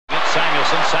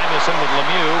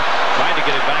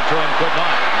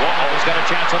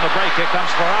chance on the break. Here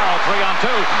comes Ferraro, 3-on-2.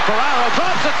 Ferraro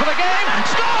drops it for the game.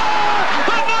 Score!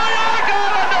 The New York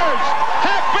Islanders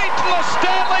have beaten the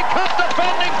Stanley Cup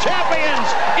defending champions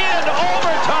in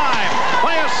overtime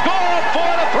by a score of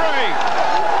 4-3.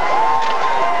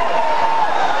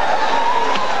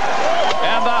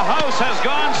 And the house has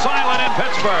gone silent in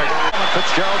Pittsburgh.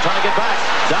 Fitzgerald trying to get back.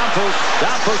 Damphousse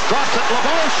drops it.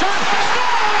 LeBeau shot.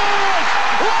 Scores!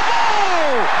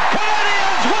 LeBeau!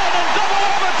 Canadians win in double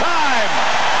overtime.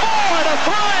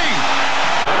 4-3.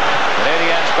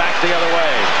 Canadians back the other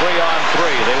way. 3-on-3.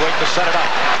 They wait to set it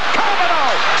up.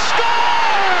 Carbonneau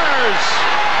scores!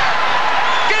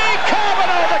 Guy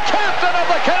Carbonneau, the captain of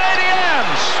the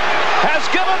Canadiens, has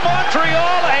given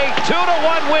Montreal a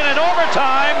 2-1 win in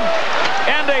overtime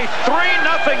and a 3-0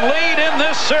 lead in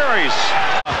this series.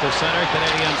 Off the center,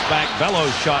 Canadiens back.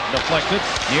 Bellows shot deflected.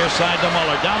 Near side to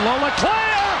Muller. Down low, Leclerc!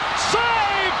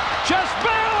 Save! Just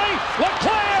barely!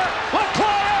 Leclerc!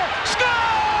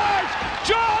 Scores!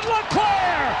 John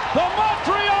Leclerc! The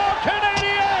Montreal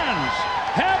Canadiens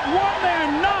have won their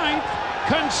 9th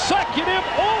consecutive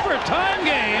overtime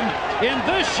game in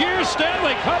this year's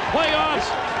Stanley Cup playoffs.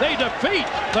 They defeat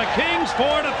the Kings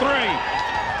 4-3.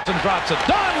 And drops it.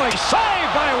 Donnelly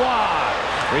saved by Watt.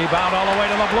 Rebound all the way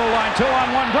to the blue line.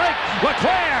 2-on-1 break.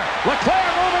 Leclerc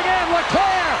moving in.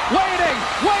 Leclerc waiting.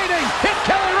 Hit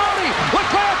Kelly Rooney.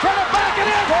 Leclerc trying to back it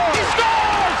in. He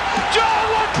scores. John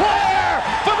Leclerc,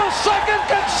 for the second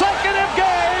consecutive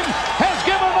game, has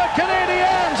given the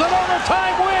Canadiens an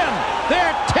overtime win.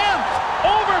 Their 10th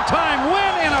overtime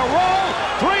win in a row.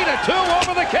 3-2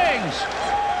 over the Kings.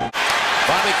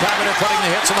 Bobby Carpenter putting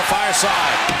the hits on the far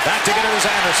side. Back to get it is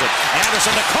Anderson.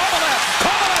 Anderson to Kovalev.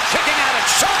 Kovalev kicking at it.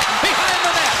 Shot behind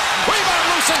the net. Rebound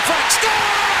loose in front. Score!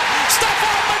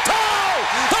 Stephane Matteau!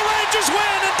 The Rangers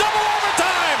win in double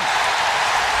overtime.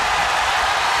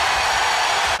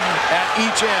 At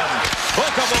each end,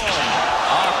 Bookabon.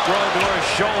 Off throw to her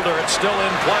shoulder. It's still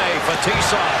in play.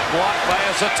 Fetisov blocked by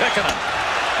Zetikanen.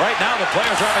 Right now, the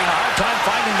players are having a hard time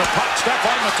finding the puck.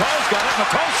 Stephane Matteau's got it.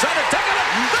 Matteau center, taking it.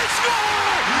 They score!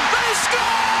 They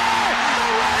score! The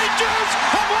Rangers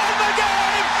have won the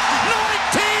game!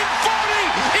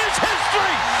 1940 is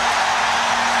history!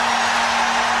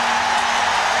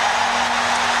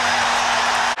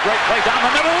 Great play down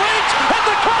the middle, reach, hit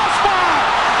the crossbar!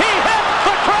 He hit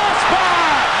the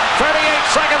crossbar!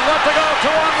 38 seconds left to go.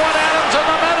 2-on-1 Adams in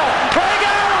the middle. Craig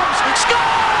Adams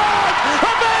scores!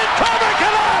 The Vancouver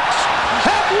Canucks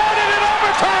have won it in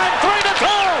overtime,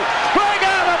 3-2. Craig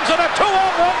Adams in a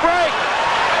 2-on-1 break.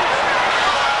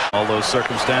 All those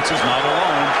circumstances, not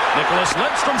alone. Nicholas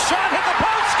Lidstrom shot, hit the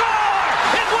post,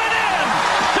 score! It went in!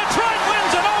 Detroit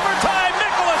wins in overtime.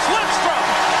 Nicholas Lidstrom.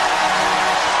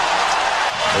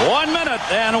 1 minute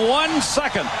and 1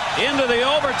 second into the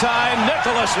overtime.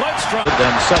 Nicholas Lidstrom.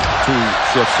 Then set 2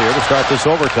 shifts here to start this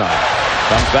overtime.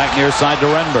 Comes back near side to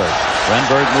Renberg.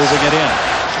 Renberg moving it in.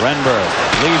 Renberg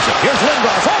leaves it. Here's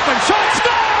Lindros. Open shot.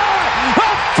 Score! The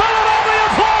Philadelphia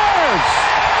Flyers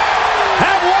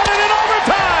have won it in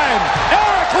overtime.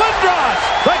 Eric Lindros,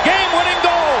 the game-winning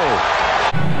goal.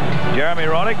 Jeremy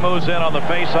Roenick moves in on the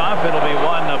face-off. It'll be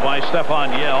won by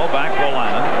Stefan Yell. Back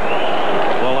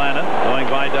Wolanin going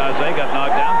by Daze. Got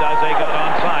knocked down. Daze got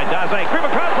onside. Daze creep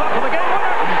across top of the game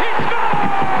winner. He scores!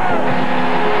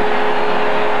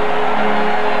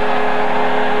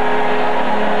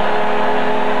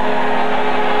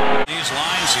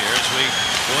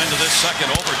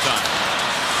 Second overtime.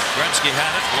 Gretzky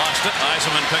had it, lost it.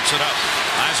 Yzerman picks it up.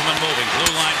 Yzerman moving. Blue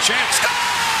line chance. Score!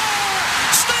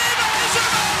 Steve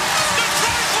Yzerman!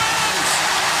 Detroit wins!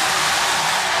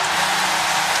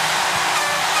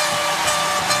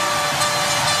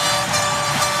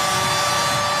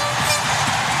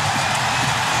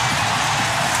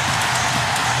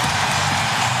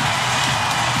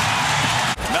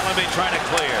 Mellanby trying to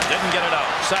clear. Didn't get it out.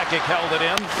 Sakic held it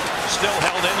in. Still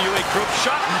held in. Uwe Krupp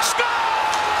shot. Score!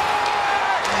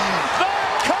 The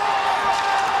Colorado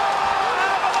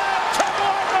Avalanche have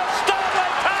won the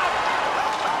Stanley Cup!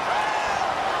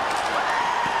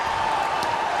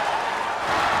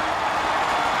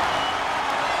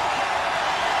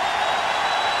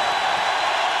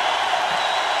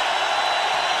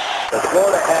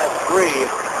 Florida has 3.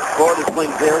 Florida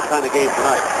swings their kind of game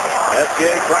tonight.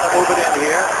 SGA trying to move it in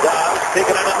here. Dobbs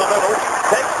taking it in the middle.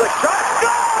 Takes the shot.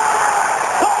 Goal!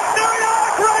 The New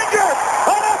York Rangers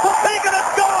are up taking a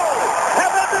goal.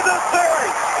 Have ended this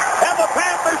series. And the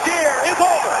Panthers' year is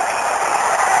over.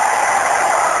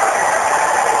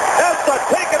 That's the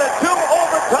taking it 2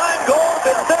 overtime goals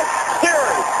in this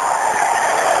series.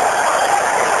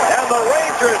 And the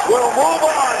Rangers will move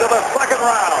on to the second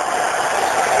round.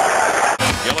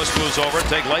 Gillis moves over,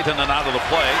 take Lehtinen out of the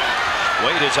play.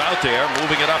 Wade is out there,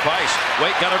 moving it up ice.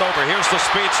 Wade got it over. Here's the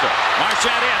speedster.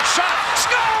 Marchand in. Shot.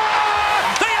 Score!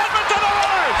 The Edmonton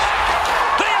Oilers!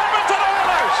 The Edmonton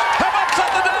Oilers have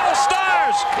upset the Dallas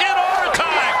Stars in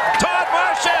overtime. Todd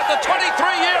Marchand, the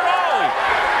 23-year-old.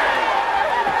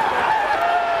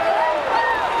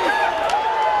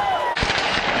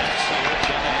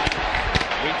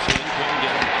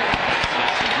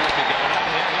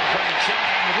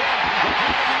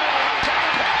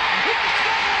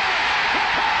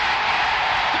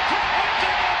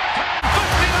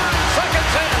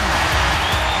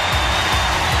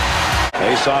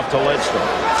 Face off to Lidstrom.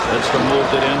 Lidstrom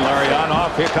moved it in.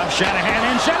 Larionov. Here comes Shanahan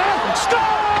in. Shanahan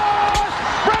scores!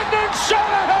 Brendan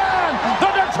Shanahan! The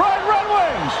Detroit Red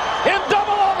Wings in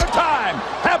double overtime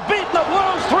have beaten the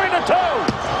Blues 3-2.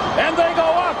 And they go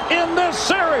up in this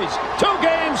series 2-1.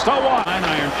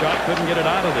 9-iron shot. Couldn't get it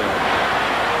out of there.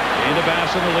 Into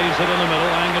Bassett leaves it in the middle.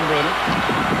 Langenbrunner.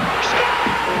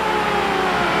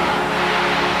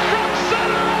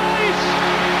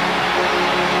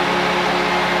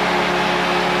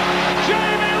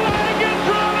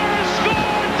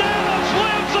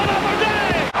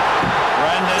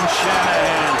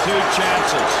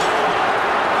 Chances.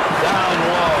 Down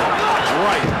low.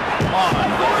 Right on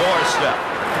the doorstep.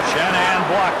 Shanahan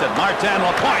blocked it. Martin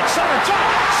Lapointe. Center shot.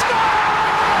 Score!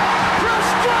 Chris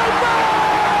Draper!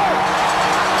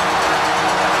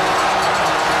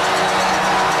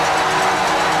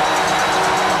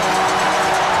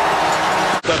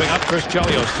 Stepping up, Chris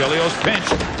Chelios. Chelios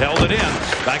pinched. Held it in.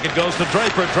 Back it goes to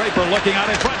Draper. Draper looking out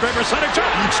in front. Draper center shot.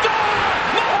 Score!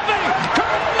 Maltby!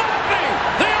 Kurt Maltby!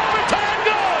 The overtime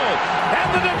goal! And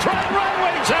the Detroit Red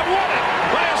Wings have won it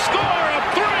by a score of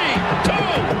 3-2.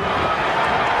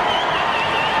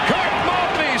 Kurt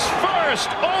Maltby's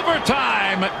first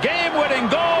overtime game-winning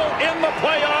goal in the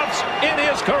playoffs in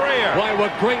his career. Boy,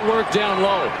 what great work down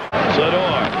low.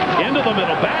 Zador into the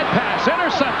middle. Bad pass.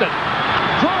 Intercepted.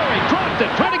 Drury dropped it.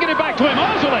 Trying to get it back to him.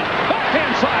 Ozolic.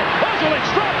 Backhand side. Ozolic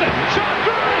dropped it. Shot.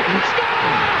 Drury. Score!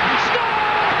 Score!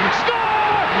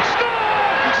 Score!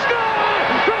 Score! Score!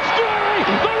 Chris Drury,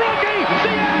 the rookie.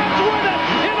 The Avs win it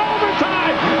in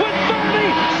overtime with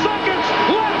 30 seconds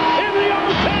left in the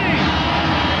OT.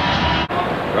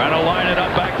 Trying to line it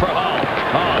up back for Hull.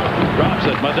 Hull drops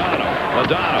it. Madonna.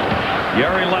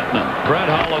 Yari Lehtinen. Brett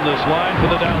Hull on this line for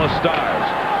the Dallas Stars.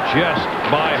 Just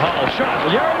by Hull.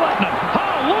 Shot. Yari Lehtinen.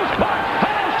 Hull. Loose puck.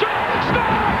 Hull. Shot. Score.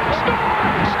 Score.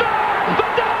 Score. The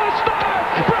Dallas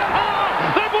Stars. Brett Hull.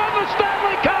 They've won the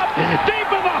Stanley Cup. Deep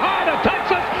in the heart of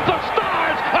Texas, the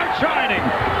Stars are shining.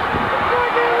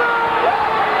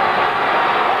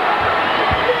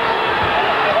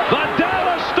 The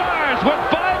Dallas Stars with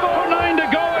 5:09 to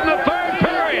go in the third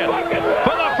period.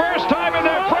 For the first time in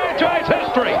their franchise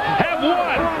history, have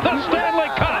won the Stanley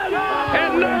Cup.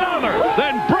 And none other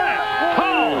than Brett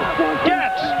Hull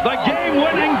gets the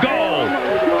game-winning goal.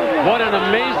 What an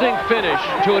amazing finish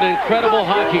to an incredible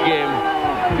hockey game.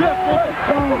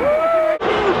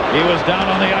 He was down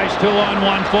on the ice,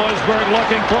 2-on-1. Forsberg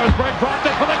looking. Forsberg dropped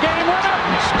it for the game winner.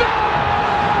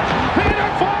 Scores! Peter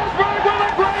Forsberg with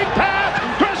a great pass.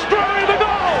 Chris Drury the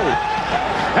goal.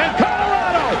 And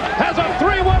Colorado has a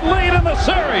 3-1 lead in the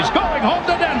series, going home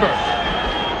to Denver.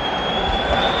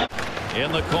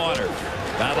 In the corner.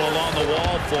 Battle along the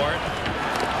wall for it.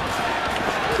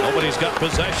 Nobody's got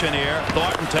possession here.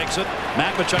 Thornton takes it.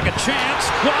 Matvichuk a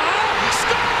chance. Score!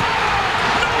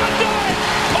 No good!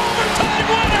 Overtime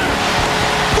winner!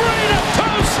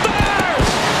 3-2 Stars!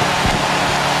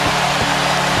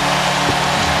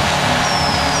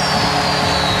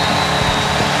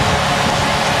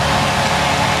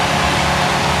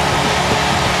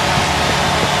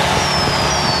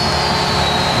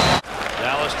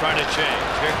 Dallas trying to change.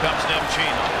 Here comes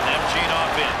Nemchinov.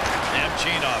 Nemchinov in.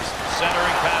 Nemchinov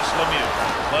centering past Lemieux.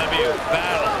 Lemieux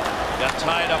battle. Got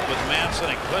tied up with Manson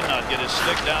and could not get his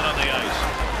stick down on the ice.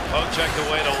 Poke checked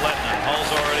away to Lehtinen.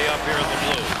 Hull's already up here in the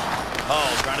blue.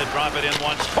 Hull trying to drop it in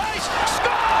once, twice.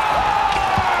 Score!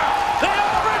 The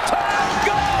overtime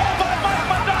goal by Mike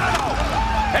Modano.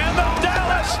 And the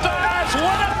Dallas Stars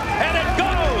win it, and it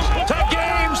goes to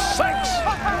Game 6.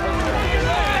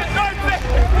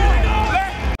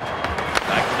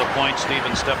 Back to the point.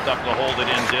 Stevens stepped up to hold it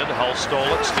in. Hull stole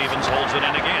it. Stevens holds it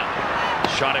in again.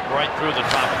 Shot it right through the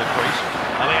top of the crease.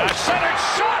 On the ice, centered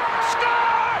shot.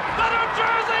 Score! The New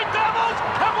Jersey Devils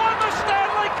have won the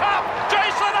Stanley Cup.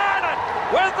 Jason Arnott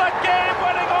with the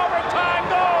game-winning overtime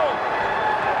goal.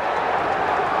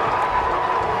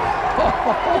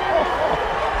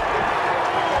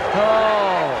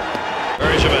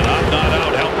 Bergevin up, not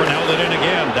out. Halpern held it in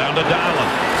again. Down to Dahlen.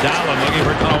 Dahlen looking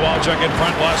for Konowalchuk. Walchuk in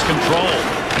front, lost control.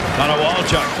 Connor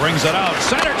Walchuk brings it out.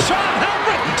 Center shot.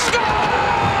 Halprin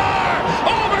score!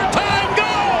 Overtime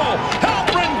goal!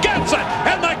 Halprin gets it,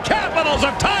 and the Capitals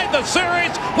have tied the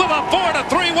series with a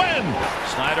 4-3 win.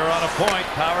 Snyder on a point.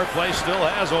 Power play still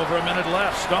has over a minute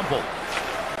left. Stumple.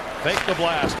 Fake the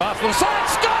blast. Off the side.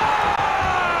 Score!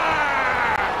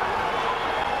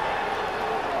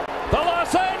 The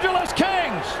Los Angeles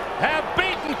Kings have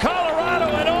beaten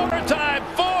Colorado in overtime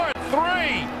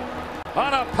 4-3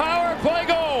 on a power play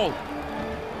goal.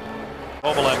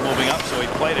 Kovalev moving up, so he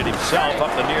played it himself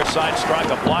up the near side.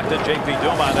 Straka blocked it. J.P.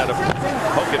 Dumont had to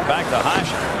poke it back to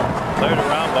Hasek. Cleared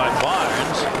around by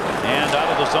Barnes. And out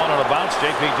of the zone on a bounce,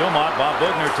 J.P. Dumont. Bob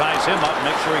Bugner ties him up,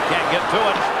 makes sure he can't get to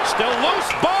it. Still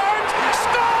loose. Barnes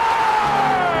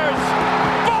scores!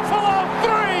 Buffalo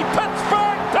 3,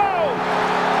 Pittsburgh 2.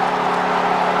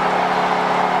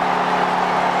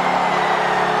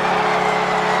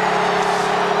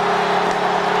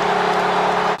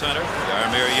 Center,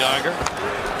 Jaromir Jagr.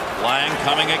 Lang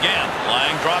coming again.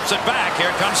 Lang drops it back.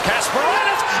 Here comes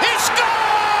Kasparaitis. He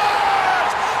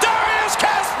scores! Darius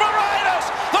Kasparaitis!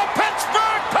 The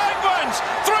Pittsburgh Penguins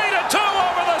 3-2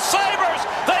 over the Sabres.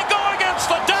 They go against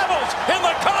the Devils in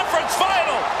the conference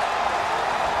final.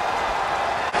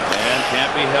 And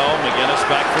can't be held. McGinnis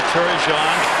back for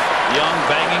Turgeon. Young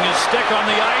banging his stick on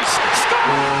the ice. Scores!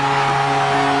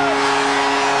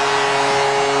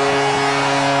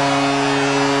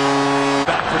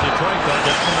 Back for Detroit, though.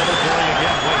 Down the middle, Drury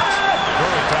again. Waits.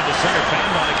 Drury trying to center,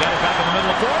 banged on it. Got it back in the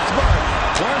middle of Forsberg.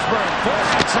 Forsberg,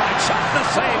 forced inside, shot the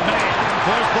save made.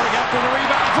 Forsberg after the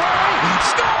rebound. Drury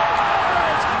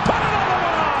scores! Put another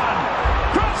one on!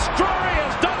 Chris Drury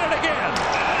has done it again.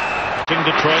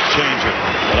 Detroit changer.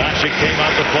 Hasek came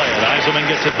out to play it. Yzerman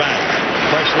gets it back.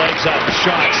 Fresh legs up.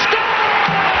 Shot. Score!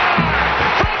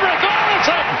 Frederick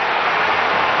Olsen!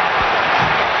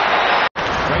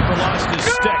 Draper lost his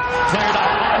stick. Cleared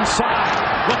out onside.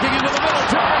 Looking into the middle.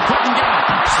 Drury couldn't get it.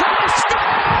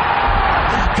 Score!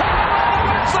 Colorado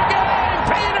wins the game.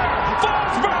 Peter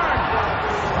Forsberg!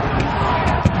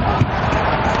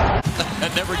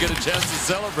 And never get a chance to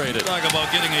celebrate it. Talk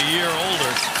about getting a year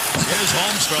older. Here's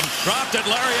Holmstrom. Dropped it.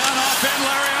 Larionov in.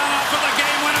 Larionov for the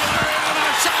game winner.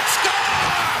 Larionov shot. Score!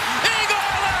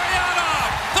 Igor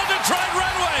Larionov! The Detroit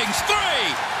Red Wings 3.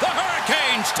 The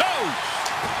Hurricanes 2.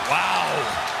 Wow.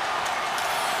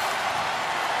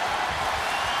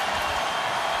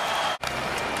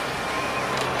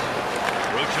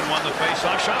 Ruchin won the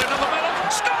faceoff. Shot into the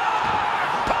middle. Score!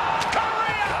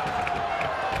 Korea!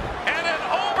 And an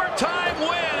overtime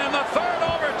win in the third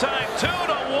overtime.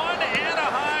 2-1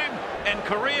 Anaheim. And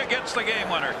Korea gets the game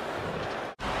winner.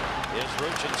 Here's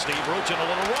Ruchin. Steve Ruchin, a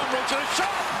little run. Ruchin, a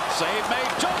shot. Save made.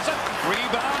 Joseph.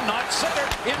 Rebound, not centered.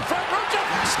 In front, Ruchin.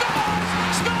 Scores!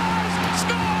 Scores!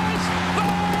 Scores! The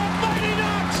Mighty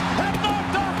Ducks have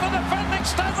knocked off the defending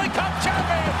Stanley Cup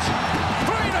champions.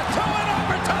 3-2 in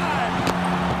overtime.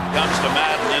 Comes to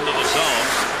Madden into the zone.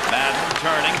 Madden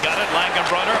turning. Got it.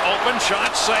 Langenbrunner. Open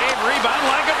shot. Save. Rebound.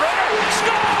 Langenbrunner.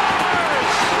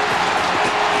 Scores!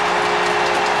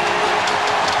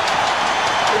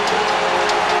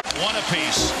 One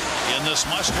apiece in this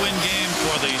must-win game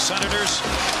for the Senators.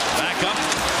 Back up,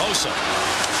 Hossa.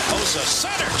 Hossa,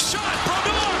 center, shot,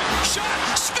 Brodeur, shot,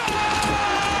 score!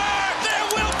 There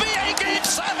will be a Game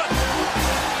 7.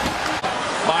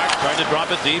 Mark tried to drop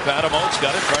it deep. Adam Oates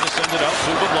got it, tried to send it out.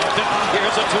 Suba blocked it.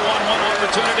 Here's a 2-on-1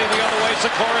 opportunity the other way.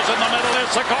 Sikora's in the middle. There's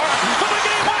Sikora for the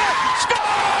game winner.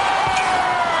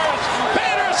 Scores!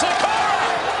 Peter Sikora,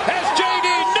 as JD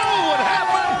knew would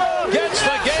happen, gets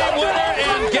the game winner.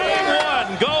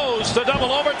 Goes to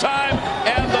double overtime,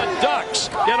 and the Ducks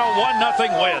get a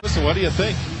 1-0 win. Listen, what do you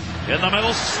think? In the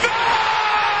middle, score!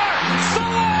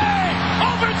 Soleil!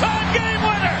 Overtime game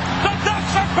winner! The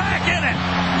Ducks are back in it!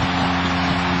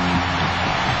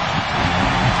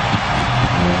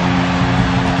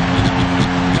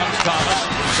 Comes Thomas.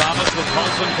 Thomas with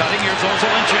Paulson cutting. Here's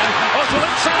Ozolinchen.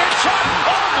 Ozolinchen center shot!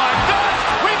 Oh my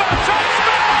God! Rebound shot!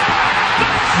 Score!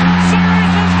 This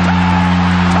series is tied!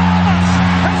 Thomas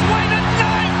has waited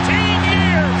 19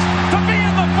 years to be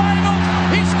in the finals.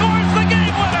 He scores the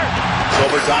game winner.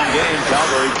 Overtime game,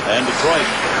 Calgary and Detroit.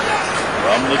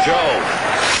 From the Joe.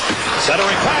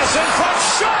 Centering pass in front.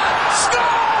 Shot!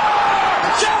 Score!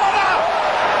 Shell it out!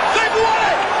 They've won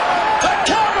it! The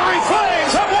Calgary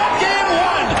Flames have won game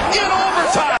 1 in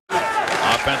overtime.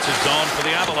 Offensive zone for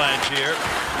the Avalanche here.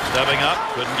 Stepping up.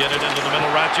 Couldn't get it into the middle.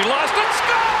 Ratchy lost it.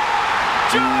 Score!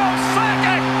 Joe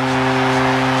Sakic!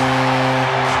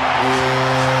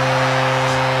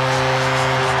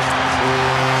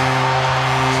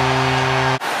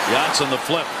 Johansson the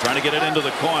flip, trying to get it into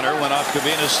the corner, went off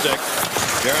Kavina's stick.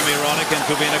 Jeremy Roenick and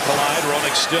Kavina collide.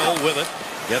 Roenick still with it.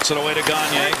 Gets it away to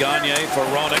Gagne. Gagne for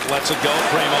Roenick. Lets it go.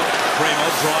 Primo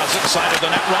draws it. Side of the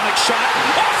net. Roenick shot.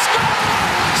 Oh, score!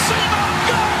 Simon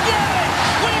Gagne!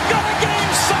 We've got a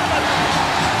game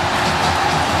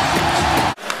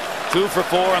 7. 2 for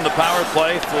 4 on the power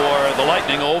play for the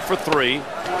Lightning. 0 for 3.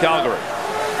 Calgary.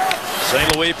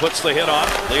 St. Louis puts the hit on.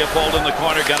 Leopold in the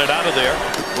corner. Got it out of there.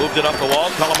 Moved it up the wall.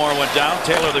 Tullamore went down.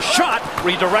 Taylor the shot.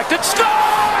 Redirected.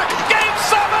 Score! Game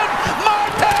 7!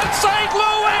 Martin St.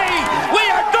 Louis! We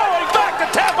are going back to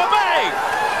Tampa Bay!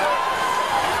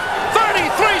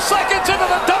 33 seconds into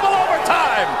the double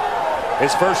overtime!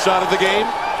 His first shot of the game.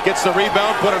 Gets the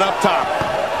rebound. Put it up top.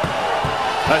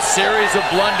 A series of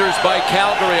blunders by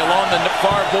Calgary along the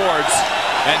far boards,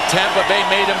 and Tampa Bay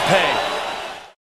made him pay.